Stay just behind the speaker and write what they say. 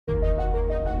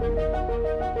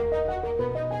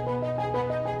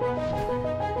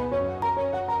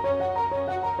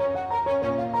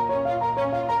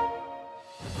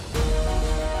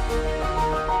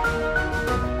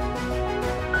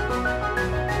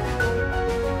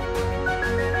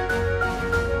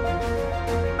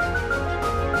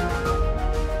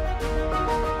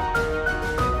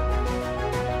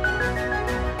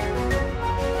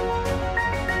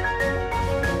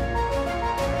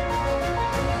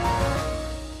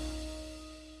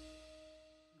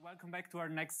welcome back to our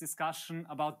next discussion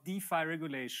about DeFi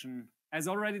regulation. As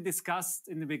already discussed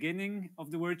in the beginning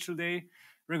of the virtual day,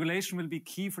 regulation will be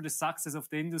key for the success of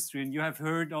the industry. And you have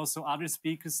heard also other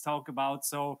speakers talk about.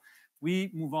 So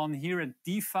we move on here at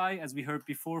DeFi, as we heard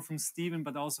before from Stephen,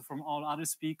 but also from all other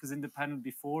speakers in the panel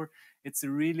before. It's a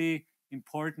really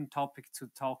important topic to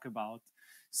talk about.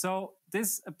 So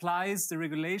this applies, the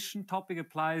regulation topic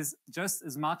applies just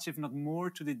as much, if not more,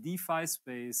 to the DeFi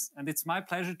space. And it's my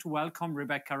pleasure to welcome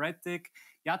Rebecca Rettig,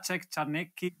 Jacek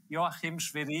Czarnecki, Joachim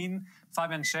Schwerin,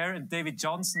 Fabian Scher, and David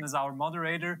Johnson as our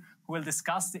moderator, who will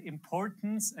discuss the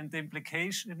importance and the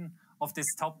implication of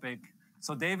this topic.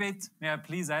 So David, may I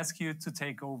please ask you to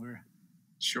take over?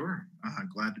 Sure.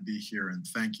 Glad to be here, and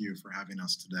thank you for having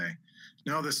us today.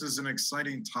 No, this is an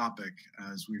exciting topic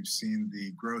as we've seen the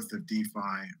growth of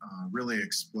DeFi really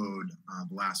explode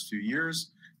the last few years.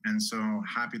 And so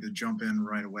happy to jump in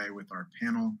right away with our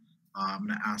panel. I'm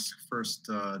going to ask first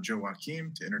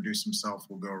Joachim to introduce himself.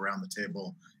 We'll go around the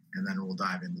table, and then we'll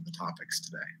dive into the topics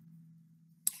today.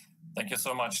 Thank you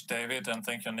so much, David, and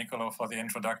thank you, Nicolo, for the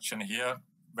introduction here.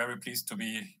 Very pleased to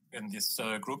be in this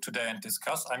group today and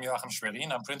discuss. I'm Joachim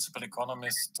Schwerin. I'm Principal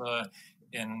Economist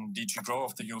in DG GROW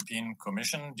of the European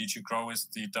Commission. DG GROW is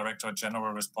the Director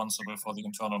General responsible for the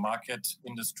internal market,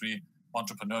 industry,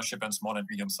 entrepreneurship, and small and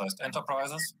medium-sized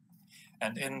enterprises.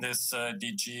 And in this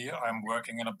DG, I'm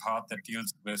working in a part that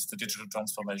deals with the digital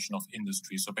transformation of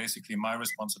industry. So basically, my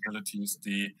responsibility is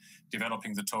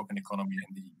developing the token economy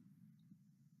in the EU.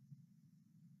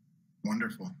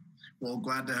 Wonderful. Well,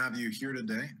 glad to have you here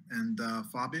today. And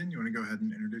Fabian, you want to go ahead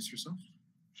and introduce yourself?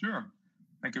 Sure.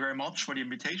 Thank you very much for the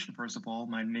invitation, first of all.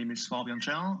 My name is Fabian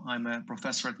Scher. I'm a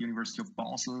professor at the University of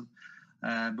Basel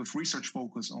with research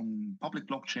focus on public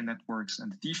blockchain networks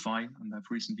and DeFi. And I've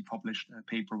recently published a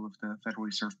paper with the Federal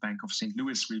Reserve Bank of St.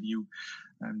 Louis review.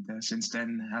 And since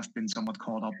then have been somewhat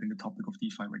caught up in the topic of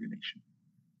DeFi regulation.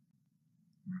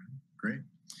 All right, great.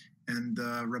 And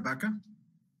Rebecca?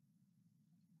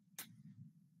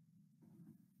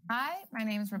 Hi, my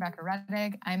name is Rebecca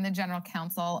Rettig. I'm the general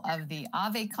counsel of the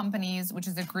Aave companies, which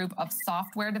is a group of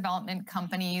software development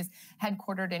companies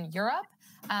headquartered in Europe.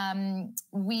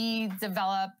 We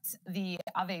developed the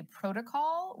Aave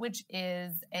protocol, which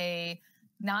is a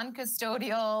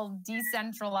non-custodial,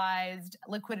 decentralized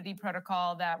liquidity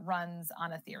protocol that runs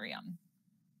on Ethereum.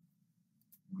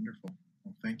 Wonderful.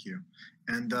 Well, thank you.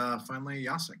 And finally,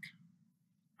 Jacek.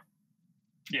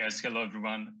 Yes, hello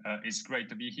everyone. It's great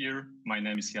to be here. My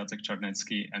name is Jacek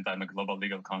Czarnecki, and I'm a global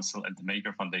legal counsel at the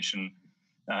Maker Foundation,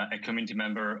 a community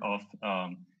member of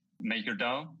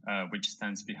MakerDAO, which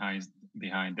stands behind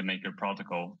the Maker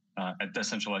protocol, a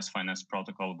decentralized finance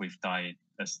protocol with DAI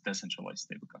as decentralized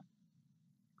stablecoin.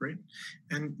 Great.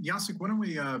 And Jacek, why don't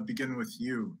we begin with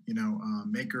you? You know,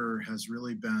 Maker has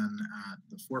really been at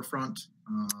the forefront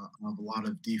of a lot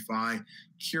of DeFi.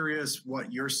 Curious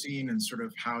what you're seeing and sort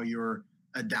of how you're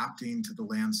adapting to the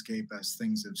landscape as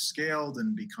things have scaled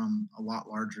and become a lot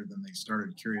larger than they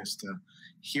started. Curious to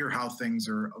hear how things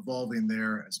are evolving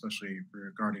there, especially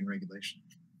regarding regulation.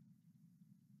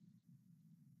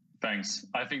 Thanks.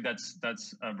 I think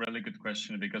that's a really good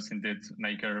question, because indeed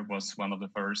Maker was one of the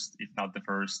first, if not the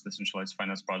first, decentralized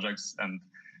finance projects. And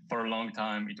for a long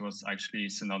time, it was actually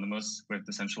synonymous with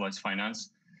decentralized finance.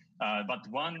 But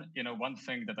one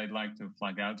thing that I'd like to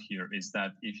flag out here is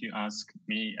that if you ask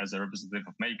me as a representative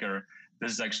of Maker,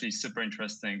 this is actually super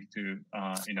interesting to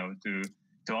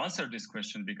answer this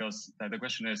question, because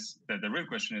the real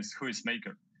question is, who is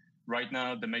Maker? Right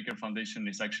now, the Maker Foundation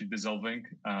is actually dissolving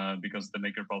because the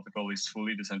Maker protocol is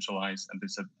fully decentralized, and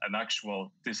it's an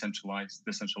actual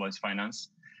decentralized finance.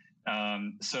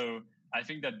 So I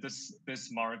think that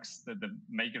this marks that the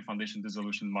Maker Foundation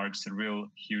dissolution marks a real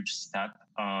huge step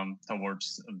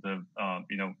towards the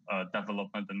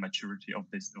development and maturity of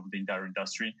the entire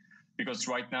industry, because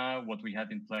right now what we have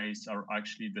in place are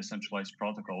actually decentralized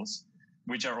protocols,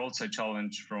 which are also a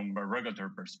challenge from a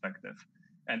regulatory perspective.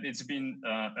 And it's been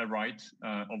a ride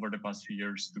over the past few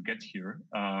years to get here,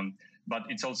 but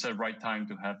it's also a right time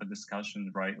to have a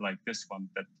discussion, right, like this one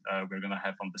that we're going to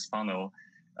have on this panel,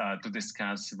 to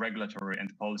discuss regulatory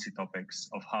and policy topics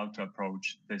of how to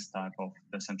approach this type of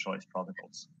decentralized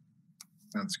protocols.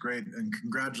 That's great, and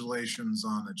congratulations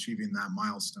on achieving that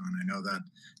milestone. I know that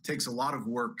takes a lot of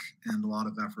work and a lot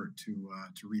of effort to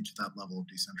reach that level of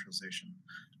decentralization.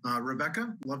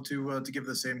 Rebecca, love to give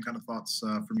the same kind of thoughts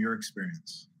from your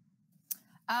experience.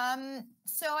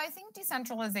 So I think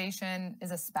decentralization is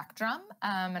a spectrum,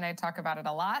 and I talk about it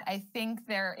a lot. I think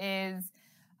there is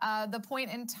The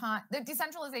point in time, the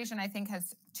decentralization, I think,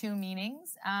 has two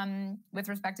meanings with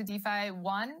respect to DeFi.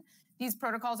 One, these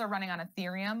protocols are running on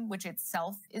Ethereum, which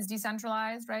itself is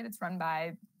decentralized, right? It's run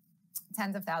by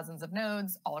tens of thousands of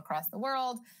nodes all across the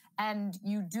world, and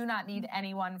you do not need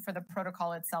anyone for the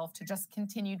protocol itself to just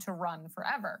continue to run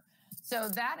forever. So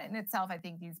that in itself, I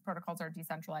think these protocols are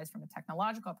decentralized from a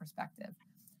technological perspective.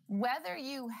 Whether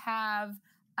you have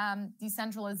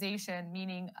decentralization,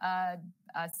 meaning a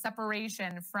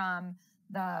separation from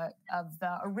the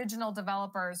original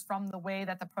developers from the way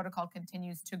that the protocol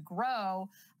continues to grow,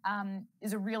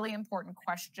 is a really important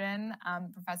question.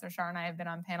 Professor Shar and I have been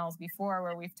on panels before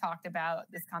where we've talked about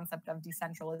this concept of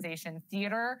decentralization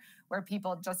theater, where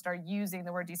people just are using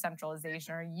the word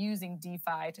decentralization or using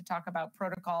DeFi to talk about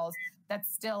protocols that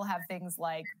still have things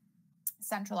like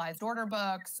centralized order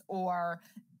books or,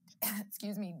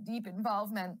 excuse me, deep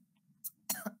involvement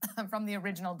from the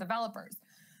original developers.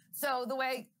 So the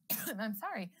way, I'm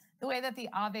sorry, the way that the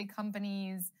Aave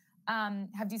companies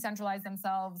have decentralized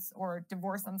themselves or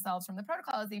divorced themselves from the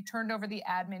protocol is they've turned over the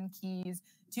admin keys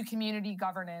to community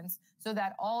governance so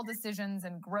that all decisions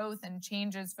and growth and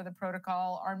changes for the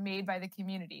protocol are made by the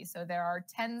community. So there are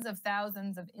tens of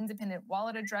thousands of independent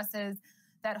wallet addresses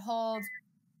that hold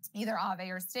either Aave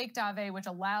or staked Aave, which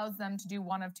allows them to do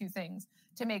one of two things: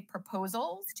 to make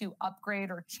proposals to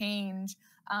upgrade or change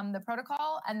the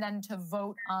protocol, and then to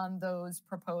vote on those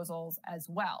proposals as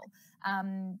well.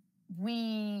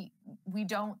 We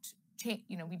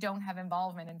don't have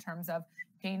involvement in terms of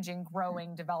changing,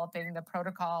 growing, developing the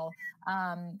protocol,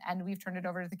 and we've turned it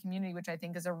over to the community, which I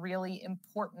think is a really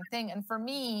important thing. And for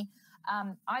me,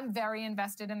 I'm very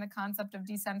invested in the concept of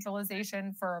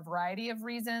decentralization for a variety of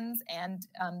reasons and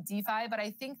DeFi, but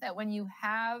I think that when you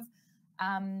have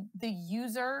the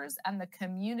users and the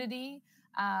community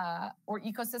or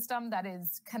ecosystem that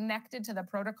is connected to the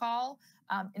protocol,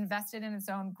 invested in its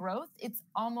own growth, it's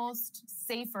almost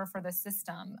safer for the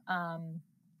system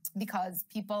because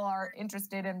people are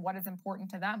interested in what is important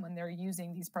to them when they're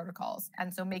using these protocols,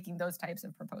 and so making those types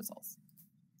of proposals.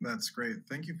 That's great.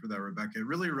 Thank you for that, Rebecca. It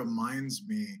really reminds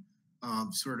me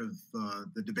of sort of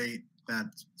the debate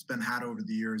that's been had over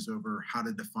the years over how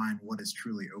to define what is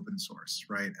truly open source,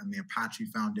 right? And the Apache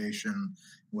Foundation,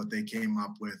 what they came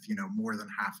up with, more than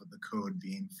half of the code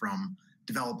being from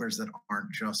developers that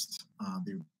aren't just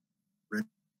the original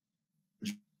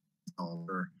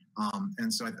developer.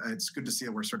 And so it's good to see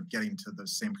that we're sort of getting to the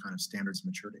same kind of standards of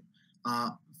maturity.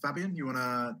 Fabian, you want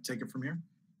to take it from here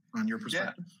on your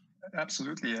perspective? Yeah.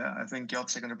 Absolutely. Yeah. I think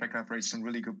Jacek and Rebecca have raised some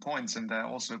really good points, and I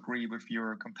also agree with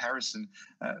your comparison.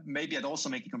 Maybe I'd also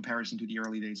make a comparison to the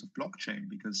early days of blockchain,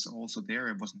 because also there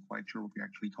I wasn't quite sure what we're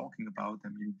actually talking about. I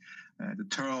mean, the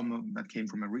term that came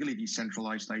from a really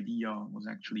decentralized idea was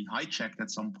actually hijacked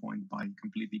at some point by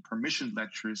completely permissioned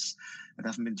ledgers that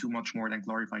haven't been too much more than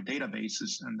glorified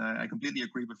databases. And I completely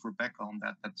agree with Rebecca on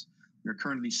that we're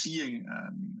currently seeing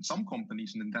some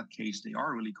companies, and in that case, they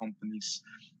are really companies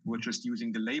who are just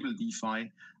using the label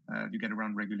DeFi to get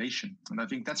around regulation. And I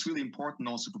think that's really important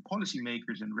also for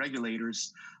policymakers and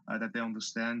regulators that they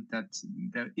understand that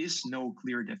there is no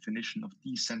clear definition of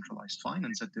decentralized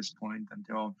finance at this point, and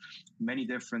there are many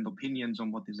different opinions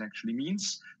on what this actually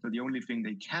means. So the only thing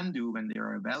they can do when they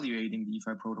are evaluating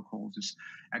DeFi protocols is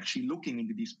actually looking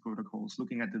into these protocols,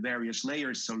 looking at the various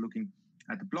layers, so looking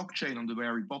at the blockchain on the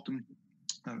very bottom.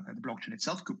 The blockchain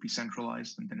itself could be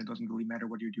centralized, and then it doesn't really matter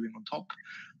what you're doing on top.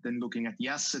 Then looking at the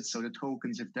assets, so the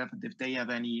tokens, if they have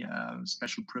any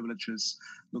special privileges,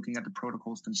 looking at the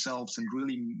protocols themselves, and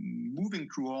really moving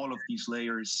through all of these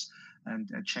layers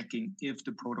and checking if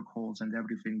the protocols and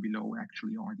everything below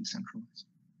actually are decentralized.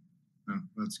 Oh,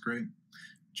 that's great.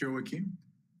 Joachim?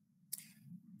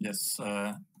 Yes.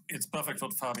 It's perfect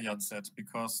what Fabian said,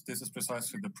 because this is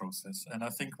precisely the process. And I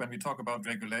think when we talk about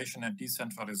regulation and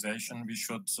decentralization, we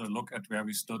should look at where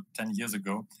we stood 10 years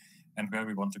ago and where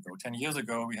we want to go. 10 years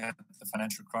ago, we had the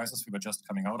financial crisis. We were just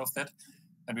coming out of that.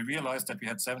 And we realized that we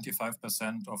had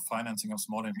 75% of financing of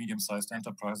small and medium-sized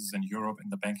enterprises in Europe in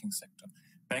the banking sector.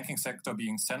 Banking sector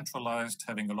being centralized,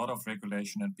 having a lot of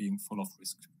regulation, and being full of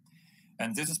risk.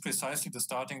 And this is precisely the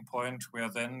starting point where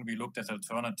then we looked at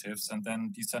alternatives, and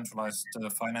then decentralized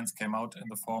finance came out in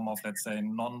the form of, let's say,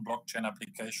 non-blockchain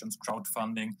applications,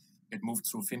 crowdfunding. It moved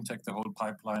through fintech, the whole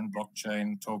pipeline,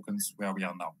 blockchain, tokens, where we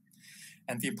are now.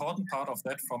 And the important part of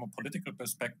that from a political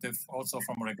perspective, also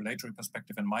from a regulatory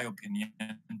perspective, in my opinion,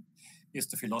 is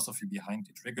the philosophy behind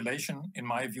it. Regulation, in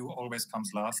my view, always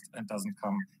comes last and doesn't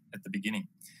come at the beginning.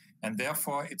 And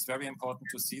therefore, it's very important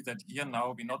to see that here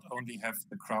now we not only have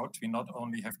the crowd, we not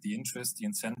only have the interest, the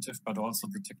incentive, but also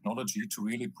the technology to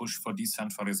really push for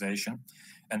decentralization.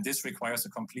 And this requires a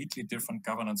completely different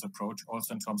governance approach,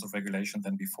 also in terms of regulation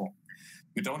than before.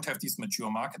 We don't have these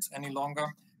mature markets any longer.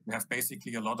 We have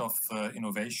basically a lot of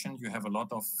innovation. You have a lot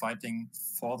of fighting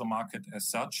for the market as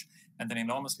such, and an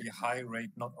enormously high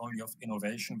rate not only of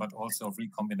innovation, but also of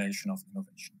recombination of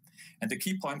innovation. And the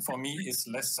key point for me is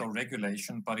less so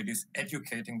regulation, but it is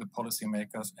educating the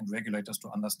policymakers and regulators to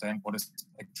understand what is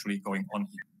actually going on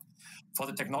here. For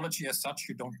the technology as such,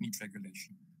 you don't need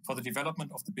regulation. For the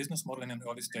development of the business model in an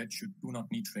early stage, you do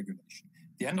not need regulation.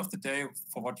 At the end of the day,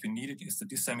 for what you needed is the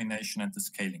dissemination and the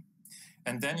scaling.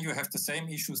 And then you have the same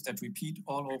issues that repeat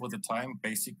all over the time,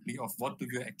 basically, of what do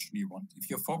you actually want.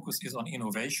 If your focus is on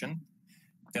innovation,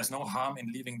 there's no harm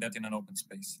in leaving that in an open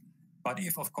space. But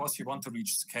if, of course, you want to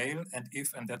reach scale, and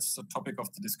that's the topic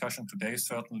of the discussion today,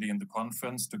 certainly in the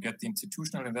conference, to get the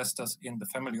institutional investors in the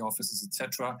family offices,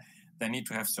 etc., they need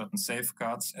to have certain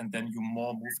safeguards, and then you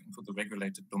more move into the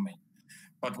regulated domain.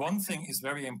 But one thing is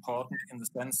very important in the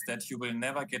sense that you will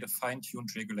never get a fine-tuned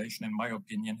regulation, in my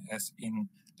opinion, as in,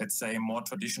 let's say, more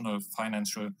traditional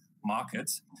financial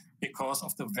markets, because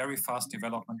of the very fast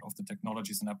development of the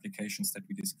technologies and applications that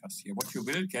we discuss here. What you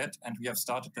will get, and we have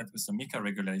started that with the MiCA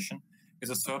regulation, is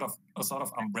a sort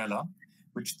of umbrella,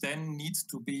 which then needs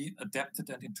to be adapted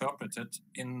and interpreted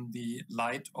in the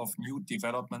light of new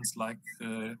developments like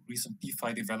recent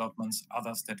DeFi developments,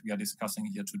 others that we are discussing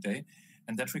here today.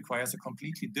 And that requires a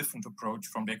completely different approach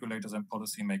from regulators and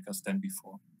policymakers than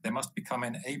before. They must become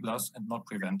enablers and not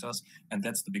preventers, and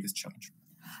that's the biggest challenge.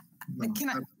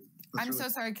 I'm so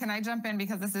sorry. Can I jump in,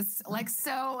 because this is like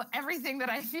so everything that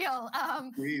I feel.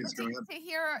 Please go ahead. To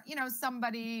hear,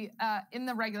 somebody in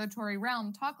the regulatory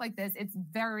realm talk like this, it's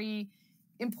very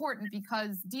important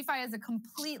because DeFi is a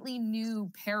completely new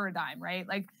paradigm, right?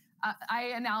 Like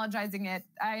I analogize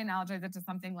it to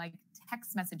something like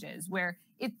text messages, where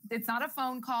it's not a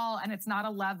phone call and it's not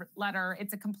a letter.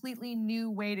 It's a completely new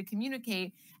way to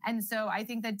communicate. And so I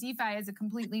think that DeFi is a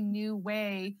completely new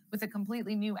way with a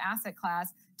completely new asset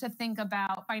class to think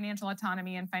about financial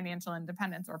autonomy and financial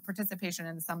independence, or participation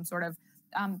in some sort of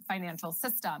financial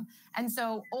system. And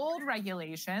so old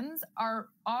regulations are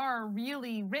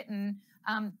really written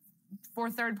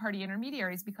for third-party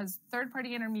intermediaries, because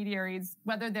third-party intermediaries,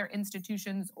 whether they're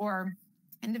institutions or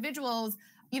individuals,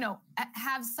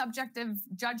 have subjective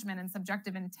judgment and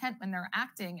subjective intent when they're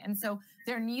acting. And so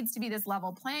there needs to be this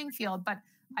level playing field. But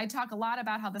I talk a lot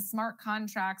about how the smart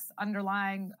contracts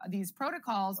underlying these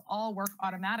protocols all work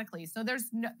automatically. So there's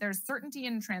certainty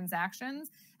in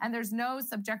transactions, and there's no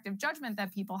subjective judgment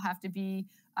that people have to be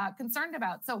concerned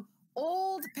about. So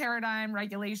old paradigm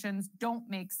regulations don't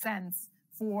make sense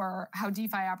for how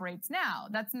DeFi operates now.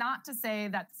 That's not to say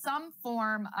that some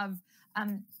form of,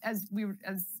 as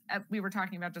we were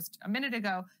talking about just a minute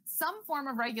ago, some form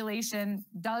of regulation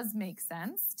does make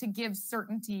sense to give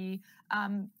certainty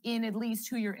in at least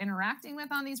who you're interacting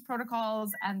with on these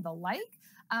protocols and the like.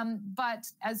 But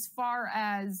as far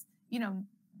as,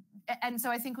 and so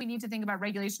I think we need to think about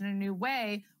regulation in a new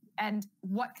way and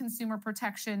what consumer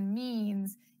protection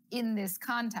means in this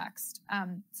context.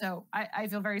 So I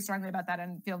feel very strongly about that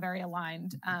and feel very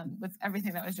aligned with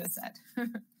everything that was just said.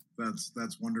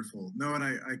 That's wonderful. No, and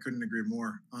I couldn't agree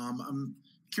more. I'm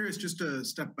curious, just to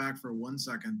step back for 1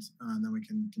 second, and then we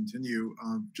can continue,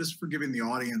 just for giving the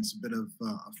audience a bit of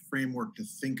a framework to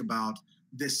think about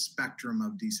this spectrum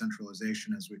of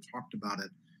decentralization as we've talked about it.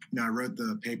 I wrote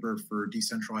the paper for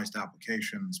decentralized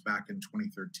applications back in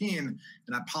 2013,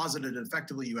 and I posited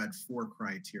effectively you had 4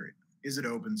 criteria. Is it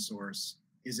open source?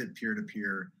 Is it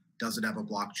peer-to-peer? Does it have a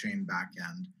blockchain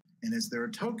backend? And is there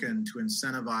a token to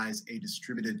incentivize a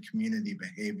distributed community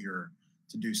behavior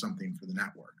to do something for the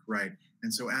network, right?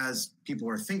 And so as people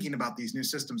are thinking about these new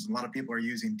systems, a lot of people are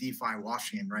using DeFi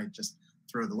washing, right? Just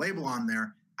throw the label on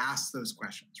there, ask those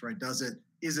questions, right?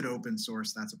 Is it open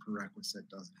source? That's a prerequisite.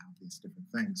 Does it have these different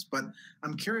things? But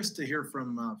I'm curious to hear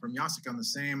from Jacek on the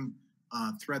same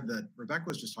thread that Rebecca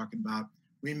was just talking about.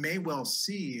 We may well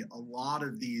see a lot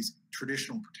of these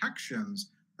traditional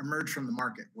protections emerge from the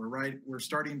market. We're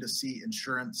starting to see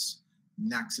insurance,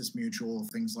 Nexus Mutual,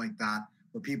 things like that,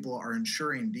 where people are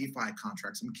insuring DeFi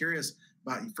contracts. I'm curious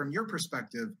about, from your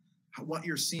perspective, what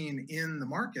you're seeing in the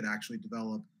market actually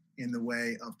develop in the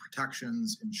way of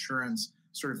protections, insurance,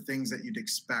 sort of things that you'd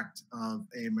expect of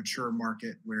a mature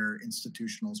market where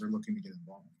institutionals are looking to get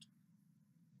involved.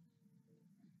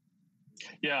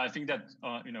 Yeah, I think that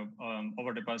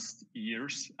over the past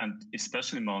years and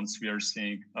especially months, we are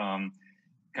seeing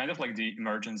kind of like the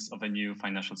emergence of a new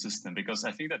financial system, because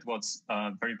I think that what's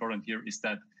very important here is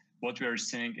that what we are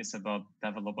saying is about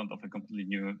development of a completely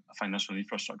new financial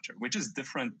infrastructure, which is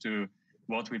different to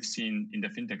what we've seen in the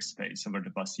fintech space over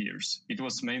the past years. It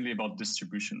was mainly about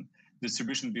distribution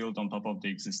built on top of the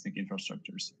existing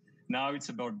infrastructures. Now it's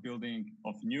about building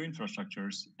of new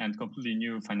infrastructures and completely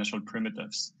new financial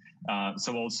primitives.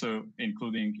 So also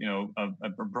including, a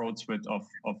broad suite of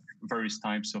various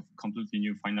types of completely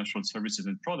new financial services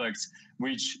and products,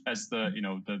 which, as the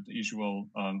usual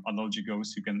analogy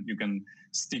goes, you can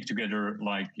stick together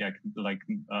like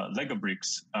Lego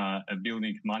bricks,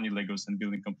 building money Legos and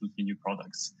building completely new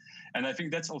products. And I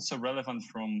think that's also relevant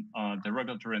from the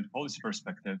regulatory and policy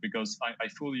perspective, because I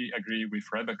fully agree with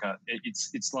Rebecca.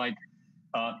 It's like,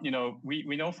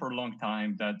 we know for a long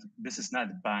time that this is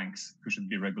not banks who should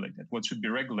be regulated. What should be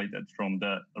regulated from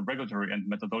the regulatory and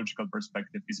methodological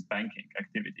perspective is banking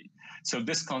activity. So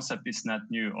this concept is not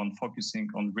new on focusing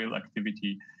on real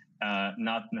activity,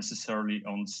 not necessarily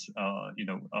on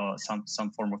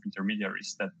some form of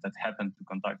intermediaries that happen to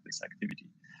conduct this activity.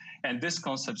 And this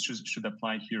concept should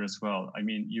apply here as well. I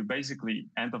mean, you basically,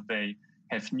 end of day,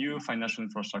 have new financial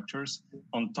infrastructures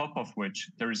on top of which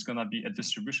there is going to be a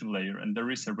distribution layer, and there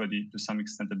is already to some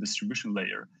extent a distribution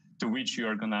layer to which you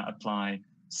are going to apply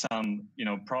some,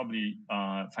 probably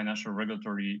financial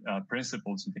regulatory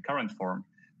principles in the current form.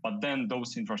 But then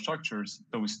those infrastructures,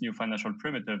 those new financial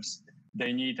primitives,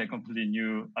 they need a completely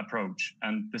new approach.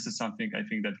 And this is something I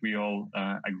think that we all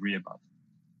agree about.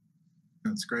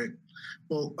 That's great.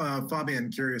 Well,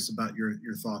 Fabian, curious about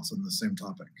your thoughts on the same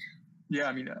topic. Yeah,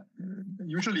 I mean,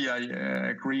 usually I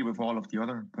agree with all of the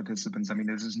other participants. I mean,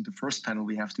 this isn't the first panel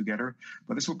we have together,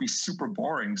 but this would be super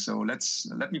boring. So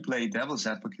let me play devil's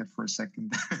advocate for a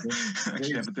second.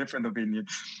 Actually, I have a different opinion.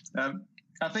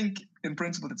 I think, in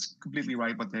principle, it's completely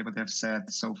right what they have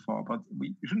said so far, but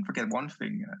we shouldn't forget one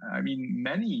thing. I mean,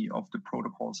 many of the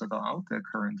protocols that are out there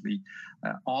currently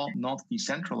are not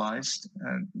decentralized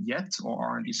yet, or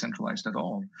aren't decentralized at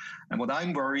all. And what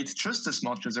I'm worried, just as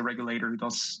much as a regulator who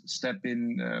does step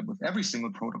in with every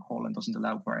single protocol and doesn't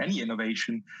allow for any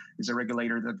innovation, is a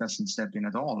regulator that doesn't step in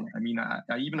at all. I mean,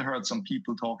 I even heard some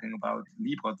people talking about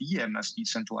Libra DM as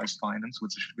decentralized finance,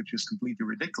 which is completely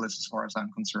ridiculous as far as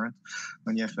I'm concerned,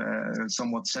 when you have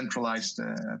somewhat centralized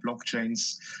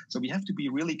blockchains. So we have to be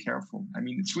really careful. I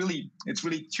mean, it's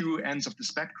really two ends of the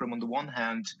spectrum. On the one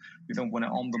hand, you don't want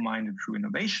to undermine the true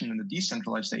innovation and the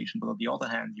decentralization, but on the other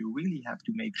hand, you really have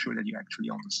to make sure that you actually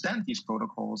understand these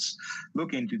protocols,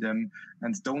 look into them,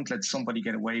 and don't let somebody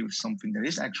get away with something that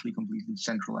is actually completely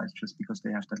centralized just because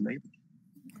they have that label.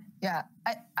 Yeah,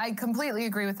 I completely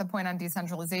agree with the point on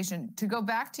decentralization. To go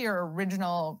back to your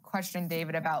original question,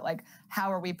 David, about like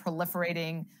how are we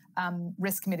proliferating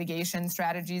risk mitigation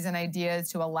strategies and ideas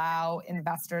to allow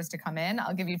investors to come in,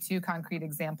 I'll give you two concrete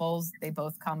examples. They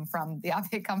both come from the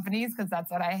Aave companies because that's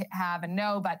what I have and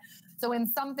know. But so in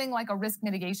something like a risk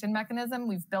mitigation mechanism,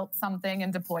 we've built something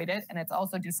and deployed it, and it's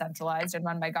also decentralized and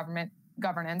run by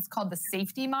governance called the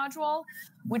safety module,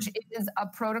 which is a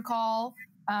protocol,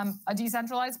 a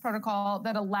decentralized protocol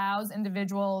that allows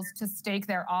individuals to stake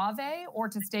their Aave or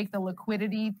to stake the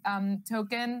liquidity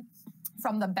token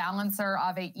from the balancer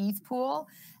Aave ETH pool,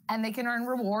 and they can earn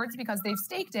rewards because they've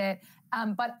staked it.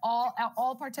 But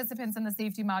all participants in the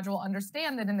safety module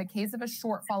understand that in the case of a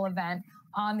shortfall event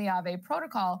on the Aave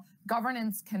protocol,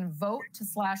 governance can vote to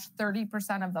slash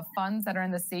 30% of the funds that are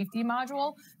in the safety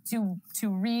module to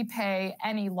repay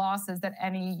any losses that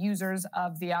any users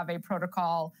of the Aave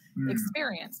protocol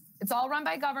experience. It's all run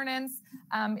by governance.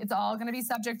 It's all going to be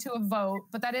subject to a vote,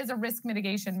 but that is a risk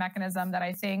mitigation mechanism that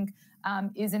I think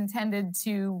is intended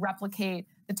to replicate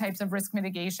the types of risk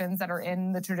mitigations that are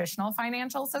in the traditional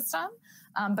financial system,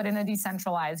 but in a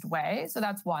decentralized way. So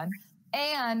that's one.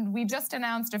 And we just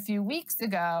announced a few weeks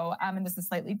ago, and this is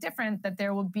slightly different, that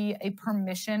there will be a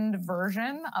permissioned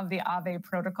version of the Aave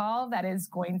protocol that is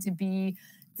going to be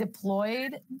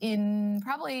deployed in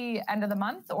probably end of the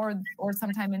month or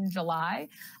sometime in July.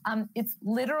 It's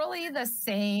literally the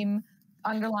same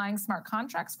underlying smart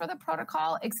contracts for the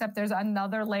protocol, except there's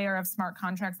another layer of smart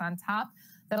contracts on top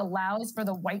that allows for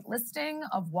the whitelisting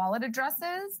of wallet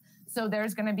addresses. So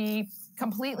there's going to be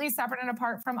completely separate and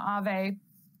apart from Aave.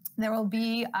 There will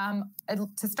be,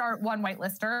 to start, one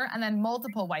whitelister and then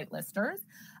multiple whitelisters.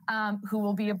 who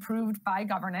will be approved by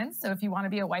governance. So if you want to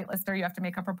be a whitelister, you have to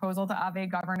make a proposal to Aave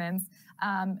governance,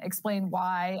 explain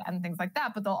why and things like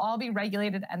that. But they'll all be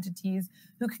regulated entities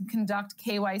who can conduct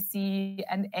KYC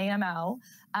and AML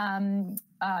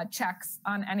checks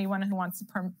on anyone who wants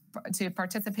to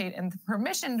participate in the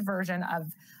permissioned version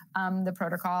of the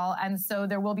protocol. And so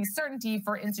there will be certainty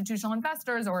for institutional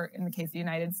investors, or in the case of the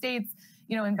United States,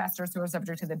 investors who are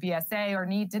subject to the BSA or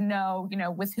need to know,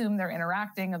 with whom they're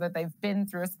interacting, or that they've been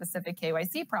through a specific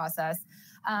KYC process.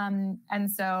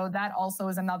 And so that also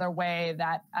is another way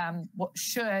that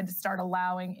should start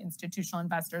allowing institutional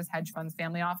investors, hedge funds,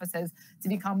 family offices to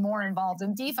become more involved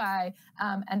in DeFi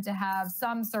and to have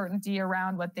some certainty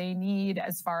around what they need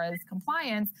as far as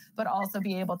compliance, but also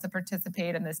be able to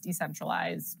participate in this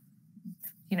decentralized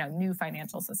new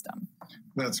financial system.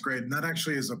 That's great. And that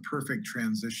actually is a perfect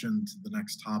transition to the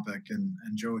next topic. And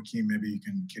Joachim, maybe you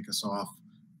can kick us off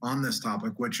on this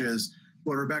topic, which is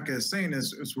what Rebecca is saying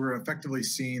is we're effectively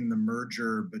seeing the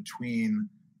merger between,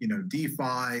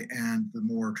 DeFi and the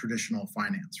more traditional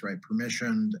finance, right?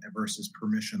 Permissioned versus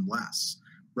permissionless,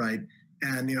 right?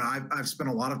 And, I've spent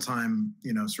a lot of time,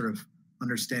 sort of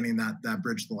understanding that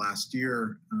bridge the last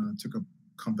year, took a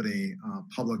company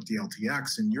public,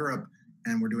 DLTX, in Europe,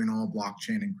 and we're doing all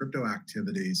blockchain and crypto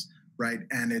activities, right?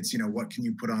 And it's, what can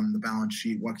you put on the balance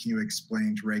sheet? What can you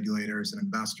explain to regulators and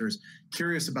investors?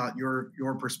 Curious about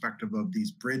your perspective of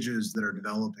these bridges that are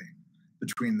developing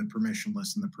between the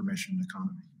permissionless and the permissioned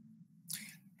economy.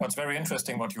 Well, it's very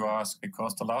interesting what you ask,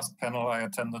 because the last panel I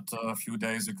attended a few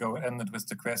days ago ended with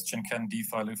the question, can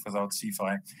DeFi live without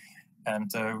CeFi?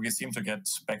 And we seem to get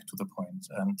back to the point.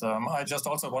 And I just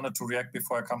also wanted to react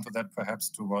before I come to that, perhaps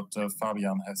to what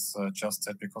Fabian has just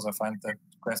said, because I find that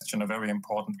question a very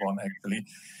important one, actually.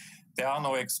 There are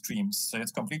no extremes.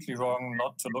 It's completely wrong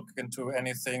not to look into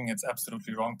anything. It's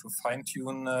absolutely wrong to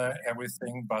fine-tune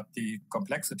everything. But the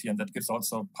complexity, and that gives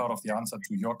also part of the answer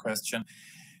to your question,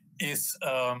 is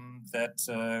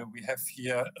that we have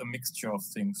here a mixture of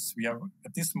things. We are,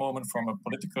 at this moment, from a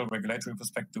political regulatory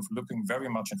perspective, looking very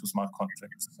much into smart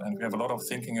contracts. And we have a lot of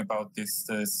thinking about this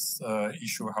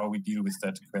issue, how we deal with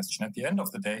that question. At the end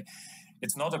of the day,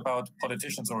 it's not about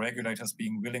politicians or regulators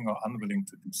being willing or unwilling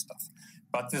to do stuff.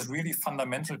 But there's really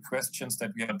fundamental questions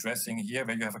that we are addressing here,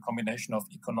 where you have a combination of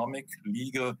economic,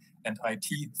 legal, and IT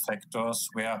factors,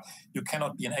 where you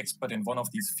cannot be an expert in one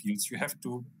of these fields. You have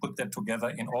to put that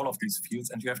together in all of these fields,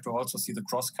 and you have to also see the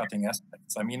cross-cutting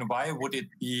aspects. I mean, why would it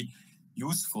be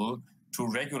useful to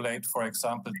regulate, for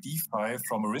example, DeFi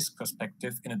from a risk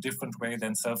perspective in a different way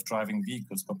than self-driving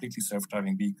vehicles, completely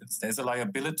self-driving vehicles? There's a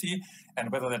liability, and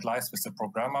whether that lies with the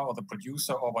programmer or the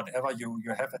producer or whatever you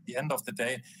have at the end of the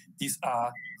day, these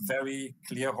are very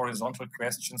clear horizontal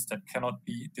questions that cannot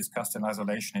be discussed in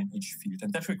isolation in each field.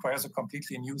 And that requires a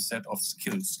completely new set of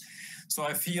skills. So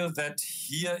I feel that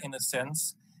here, in a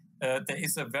sense, there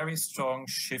is a very strong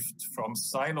shift from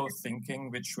silo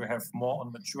thinking, which we have more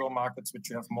on mature markets, which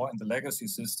we have more in the legacy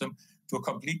system, to a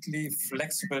completely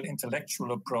flexible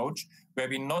intellectual approach, where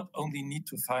we not only need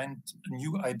to find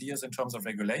new ideas in terms of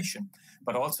regulation,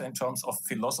 but also in terms of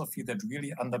philosophy that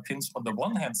really underpins, on the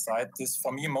one hand side, this,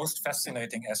 for me, most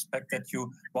fascinating aspect, that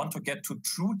you want to get to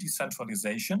true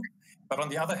decentralization, but on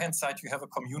the other hand side, you have a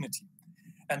community.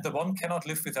 And the one cannot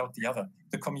live without the other.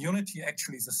 The community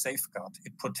actually is a safeguard.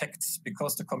 It protects,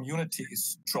 because the community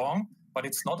is strong, but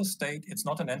it's not a state, it's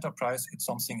not an enterprise, it's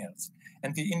something else.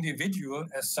 And the individual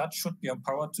as such should be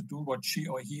empowered to do what she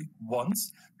or he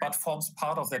wants, but forms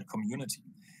part of that community.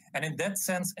 And in that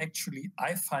sense, actually,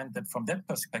 I find that from that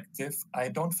perspective, I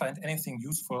don't find anything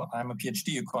useful. I'm a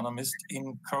PhD economist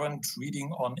in current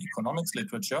reading on economics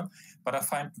literature, but I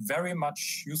find very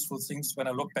much useful things when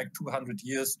I look back 200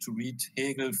 years to read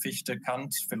Hegel, Fichte,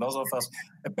 Kant, philosophers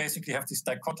that basically have this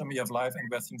dichotomy of life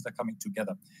and where things are coming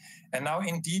together. And now,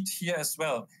 indeed, here as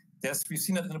well, we've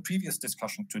seen it in a previous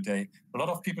discussion today. A lot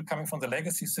of people coming from the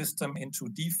legacy system into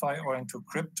DeFi or into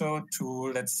crypto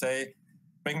to, let's say,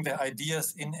 bring their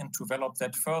ideas in and develop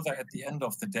that further at the end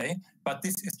of the day. But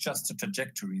this is just a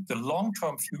trajectory. The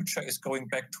long-term future is going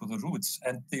back to the roots.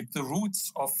 And the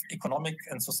roots of economic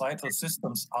and societal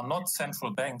systems are not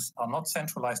central banks, are not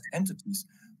centralized entities.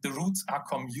 The roots are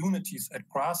communities at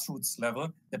grassroots level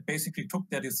that basically took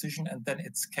their decision and then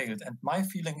it scaled. And my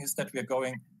feeling is that we're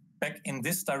going back in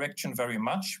this direction very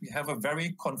much. We have a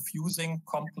very confusing,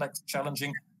 complex,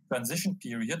 challenging transition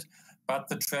period, but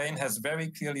the train has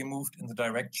very clearly moved in the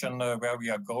direction where we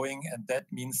are going. And that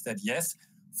means that, yes,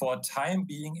 for a time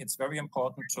being, it's very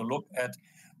important to look at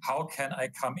how can I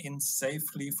come in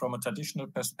safely from a traditional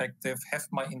perspective, have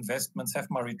my investments, have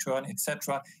my return,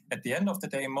 etc. At the end of the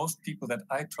day, most people that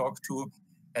I talk to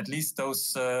at least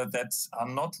those that are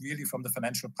not really from the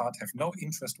financial part have no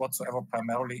interest whatsoever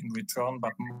primarily in return,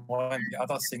 but more in the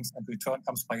other things, and return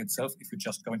comes by itself if you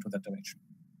just go into that direction.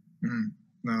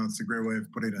 No, it's a great way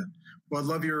of putting it. Well, I'd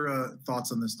love your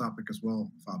thoughts on this topic as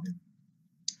well, Fabian.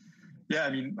 Yeah, I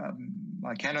mean,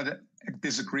 I cannot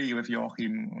disagree with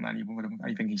Joachim on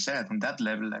anything he said on that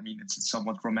level. I mean, it's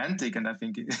somewhat romantic, and I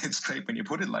think it's great when you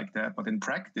put it like that. But in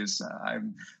practice,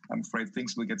 I'm afraid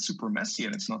things will get super messy,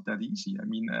 and it's not that easy. I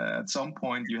mean, at some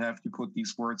point, you have to put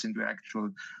these words into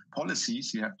actual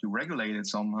policies. You have to regulate it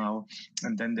somehow,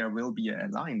 and then there will be a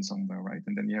line somewhere, right?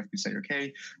 And then you have to say,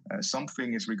 okay,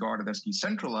 something is regarded as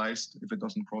decentralized if it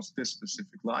doesn't cross this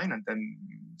specific line, and then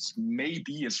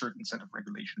maybe a certain set of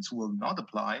regulations will not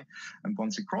apply. And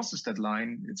once it crosses that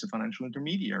line, it's a financial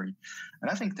intermediary.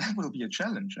 And I think that will be a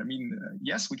challenge. I mean,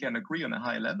 yes, we can agree on a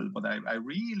high level, but I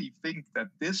really think that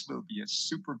this will be a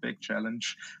super big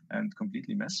challenge and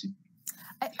completely messy.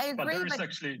 I agree, but there is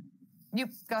actually... You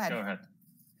go ahead. Go ahead.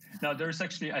 Now, there's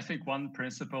actually, I think, one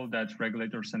principle that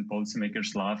regulators and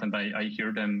policymakers love, and I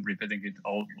hear them repeating it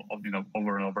all,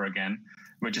 over and over again,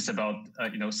 which is about,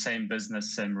 same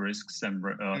business, same risks, same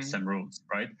rules,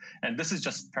 right? And this is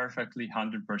just perfectly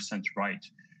 100% right.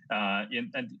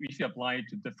 And if you apply it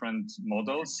to different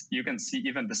models, you can see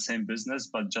even the same business,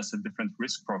 but just a different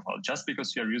risk profile, just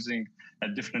because you're using a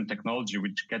different technology,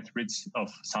 which gets rid of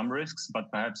some risks,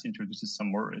 but perhaps introduces some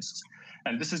more risks.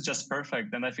 And this is just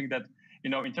perfect. And I think that,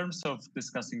 in terms of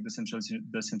discussing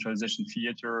decentralization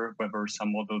theater, whether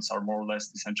some models are more or less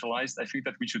decentralized, I think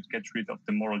that we should get rid of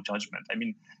the moral judgment. I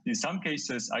mean, in some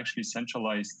cases, actually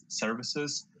centralized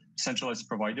services, centralized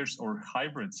providers or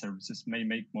hybrid services may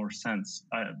make more sense.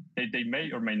 They may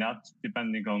or may not,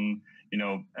 depending on,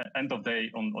 end of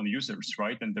day on users,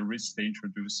 right? And the risks they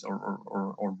introduce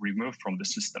or remove from the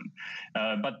system.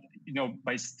 But,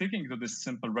 by sticking to this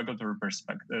simple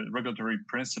regulatory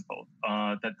principle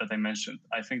that I mentioned,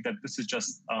 I think that this is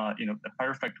just, a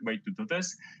perfect way to do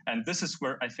this. And this is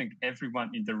where I think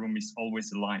everyone in the room is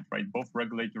always aligned, right? Both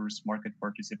regulators, market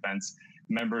participants,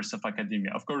 members of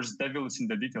academia. Of course, devil is in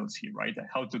the details here, right?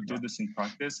 How to do this in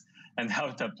practice and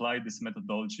how to apply this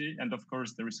methodology. And of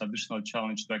course, there is additional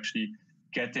challenge to actually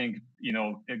getting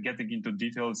into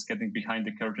details, getting behind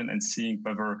the curtain and seeing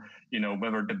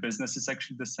whether the business is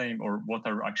actually the same or what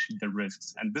are actually the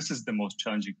risks. And this is the most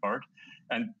challenging part.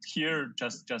 And here,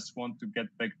 just want to get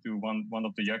back to one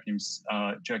of the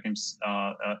Joachim's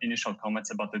initial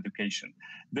comments about education.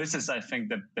 This is, I think,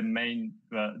 the main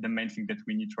thing that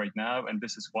we need right now, and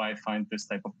this is why I find this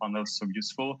type of panel so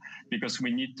useful, because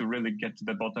we need to really get to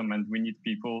the bottom, and we need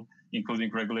people,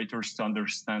 including regulators, to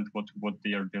understand what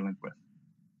they are dealing with.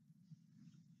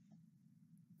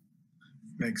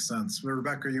 Makes sense.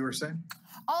 Rebecca, you were saying?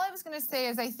 All I was going to say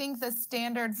is I think the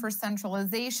standard for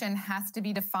centralization has to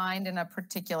be defined in a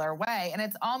particular way. And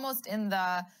it's almost in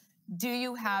the, do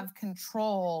you have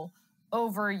control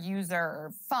over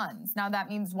user funds? Now, that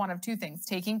means one of two things: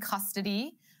 taking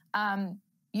custody.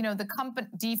 The company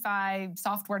DeFi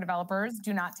software developers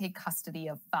do not take custody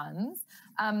of funds.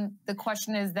 The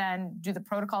question is then, do the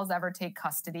protocols ever take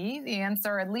custody? The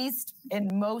answer, at least in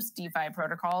most DeFi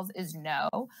protocols, is no.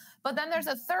 But then there's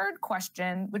a third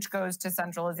question, which goes to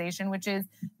centralization, which is,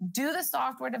 do the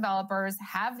software developers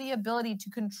have the ability to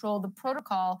control the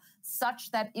protocol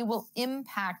such that it will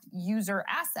impact user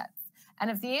assets? And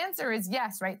if the answer is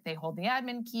yes, right, they hold the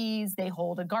admin keys, they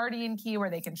hold a guardian key where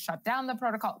they can shut down the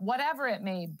protocol, whatever it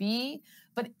may be.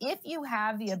 But if you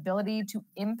have the ability to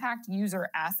impact user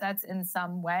assets in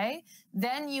some way,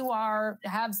 then you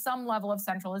have some level of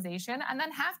centralization, and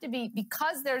then have to be,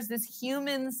 because there's this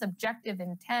human subjective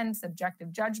intent,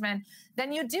 subjective judgment,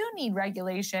 then you do need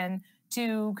regulation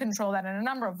to control that in a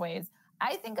number of ways.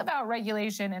 I think about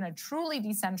regulation in a truly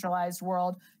decentralized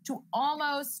world to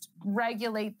almost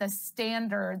regulate the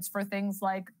standards for things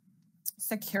like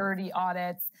security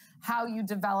audits, how you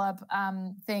develop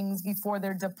things before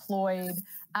they're deployed,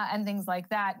 and things like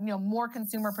that. More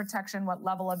consumer protection, what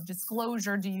level of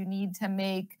disclosure do you need to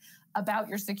make about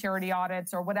your security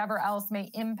audits or whatever else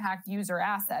may impact user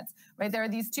assets, right? There are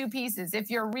these two pieces. If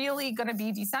you're really going to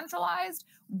be decentralized,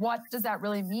 what does that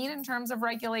really mean in terms of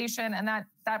regulation? And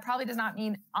that probably does not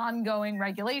mean ongoing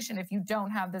regulation if you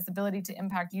don't have this ability to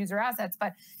impact user assets.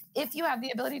 But if you have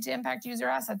the ability to impact user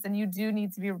assets, then you do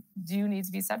need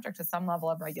to be subject to some level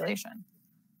of regulation.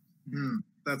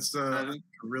 That's a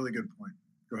really good point.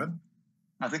 Go ahead.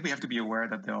 I think we have to be aware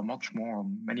that there are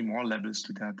many more levels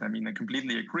to that. I mean, I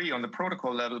completely agree on the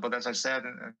protocol level, but as I said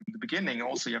in the beginning,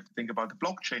 also you have to think about the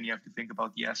blockchain, you have to think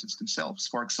about the assets themselves.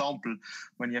 For example,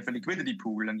 when you have a liquidity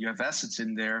pool and you have assets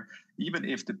in there, even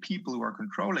if the people who are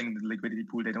controlling the liquidity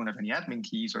pool, they don't have any admin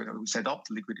keys, or who set up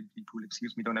the liquidity pool,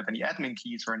 don't have any admin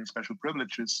keys or any special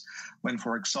privileges, when,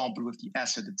 for example, with the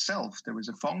asset itself, there is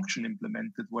a function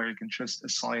implemented where you can just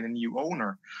assign a new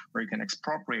owner, where you can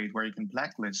expropriate, where you can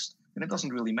blacklist, and it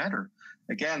doesn't really matter.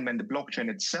 Again, when the blockchain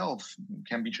itself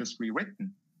can be just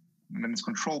rewritten, when it's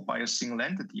controlled by a single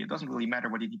entity, it doesn't really matter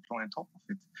what you deploy on top of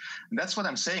it. And that's what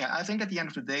I'm saying. I think at the end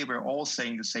of the day, we're all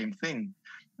saying the same thing.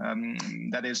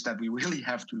 That is that we really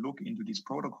have to look into these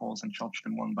protocols and judge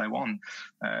them one by one.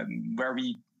 Where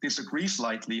we disagree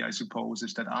slightly, I suppose,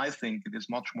 is that I think it is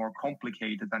much more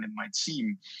complicated than it might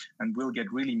seem and will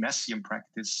get really messy in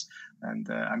practice. And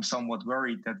I'm somewhat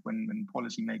worried that when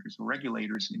policymakers or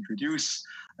regulators introduce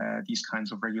these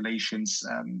kinds of regulations,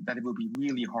 that it will be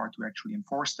really hard to actually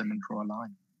enforce them and draw a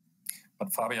line.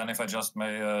 But Fabian, if I just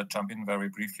may jump in very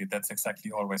briefly, that's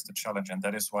exactly always the challenge. And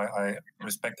that is why I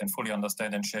respect and fully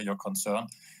understand and share your concern.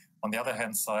 On the other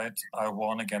hand side, I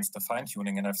warn against the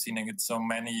fine-tuning, and I've seen it in so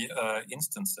many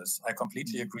instances. I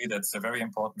completely agree that it's very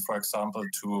important, for example,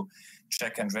 to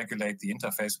check and regulate the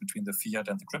interface between the fiat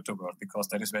and the crypto world, because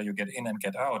that is where you get in and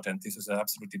get out, and this is an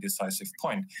absolutely decisive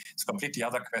point. It's a completely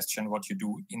other question what you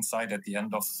do inside at the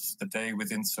end of the day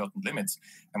within certain limits.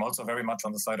 I'm also very much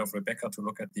on the side of Rebecca to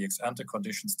look at the ex-ante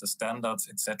conditions, the standards,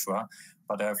 etc.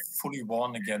 But I fully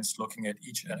warn against looking at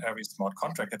each and every smart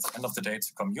contract. At the end of the day, it's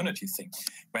a community thing.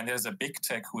 When there's a big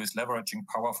tech who is leveraging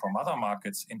power from other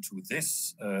markets into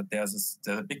this, there's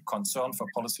a big concern for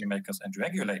policymakers and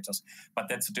regulators, but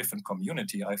that's a different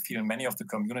community. I feel many of the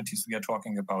communities we are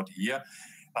talking about here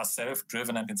are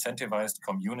self-driven and incentivized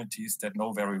communities that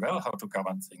know very well how to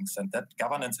govern things. And that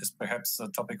governance is perhaps a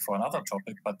topic for another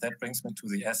topic, but that brings me to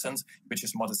the essence, which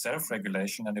is more the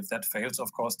self-regulation. And if that fails,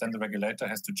 of course, then the regulator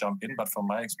has to jump in. But from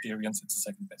my experience, it's the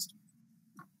second best.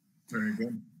 Very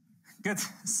good. Good.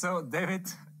 So, David,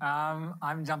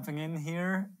 I'm jumping in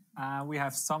here. We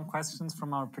have some questions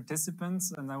from our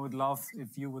participants, and I would love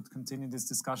if you would continue this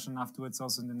discussion afterwards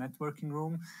also in the networking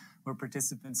room, where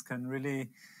participants can really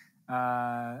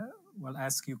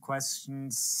ask you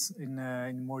questions in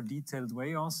a more detailed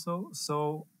way also.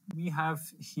 So we have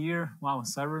here,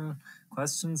 several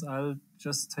questions. I'll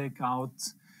just take out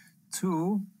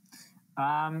two.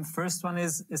 First one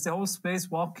is the whole space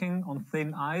walking on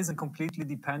thin ice and completely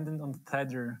dependent on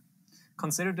Tether?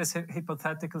 Consider this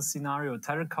hypothetical scenario.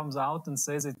 Tether comes out and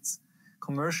says its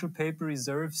commercial paper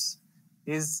reserves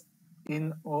is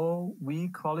in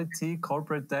OV quality,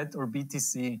 corporate debt, or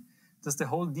BTC. Does the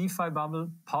whole DeFi bubble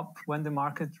pop when the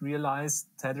market realizes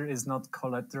Tether is not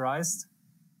collateralized?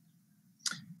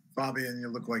 Fabian, you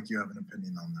look like you have an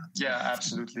opinion on that. Yeah,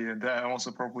 absolutely. And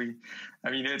also probably, I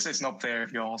mean, it's not fair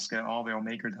if you ask Aave or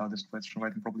MakerDAO this question,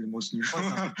 right? And probably the most neutral.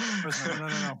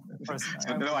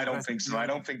 No, I don't think so. I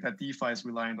don't think that DeFi is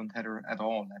reliant on Tether at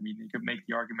all. I mean, you could make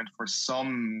the argument for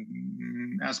some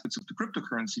aspects of the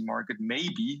cryptocurrency market,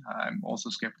 maybe. I'm also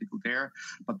skeptical there,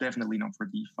 but definitely not for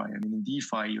DeFi. I mean, in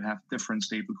DeFi, you have different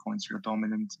stable coins that are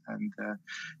dominant. And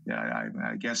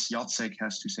I guess Jacek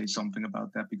has to say something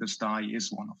about that because DAI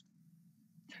is one of them.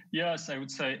 Yes, I would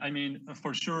say, I mean,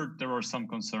 for sure, there are some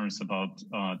concerns about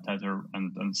Tether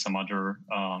and some other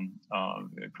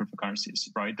cryptocurrencies,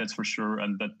 right? That's for sure.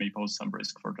 And that may pose some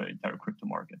risk for the entire crypto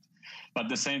market. But at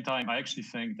the same time, I actually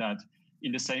think that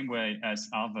in the same way as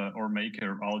Aave or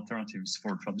Maker are alternatives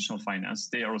for traditional finance,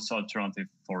 they are also alternative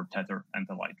for Tether and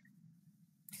the like.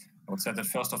 I would say that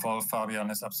first of all,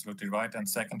 Fabian is absolutely right. And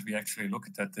second, we actually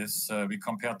looked at this. We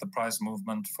compared the price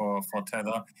movement for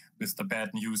Tether with the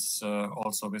bad news,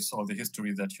 also with all the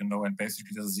history that you know, and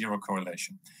basically there's zero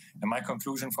correlation. And my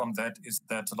conclusion from that is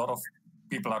that a lot of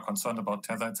people are concerned about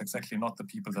Tether. It's exactly not the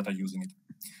people that are using it.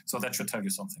 So that should tell you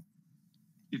something.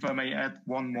 If I may add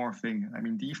one more thing, I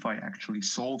mean, DeFi actually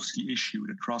solves the issue,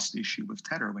 the trust issue with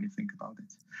Tether when you think about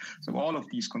it. So all of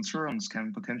these concerns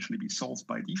can potentially be solved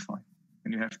by DeFi.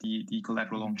 And you have the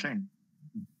collateral on chain.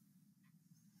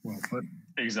 Well put.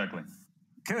 Exactly.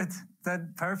 Good.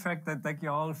 Perfect. And thank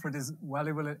you all for this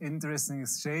valuable and interesting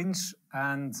exchange.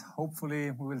 And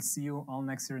hopefully we will see you all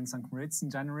next year in St. Moritz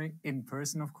in January, in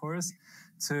person, of course,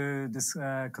 to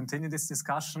continue this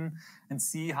discussion and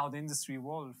see how the industry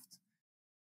evolved.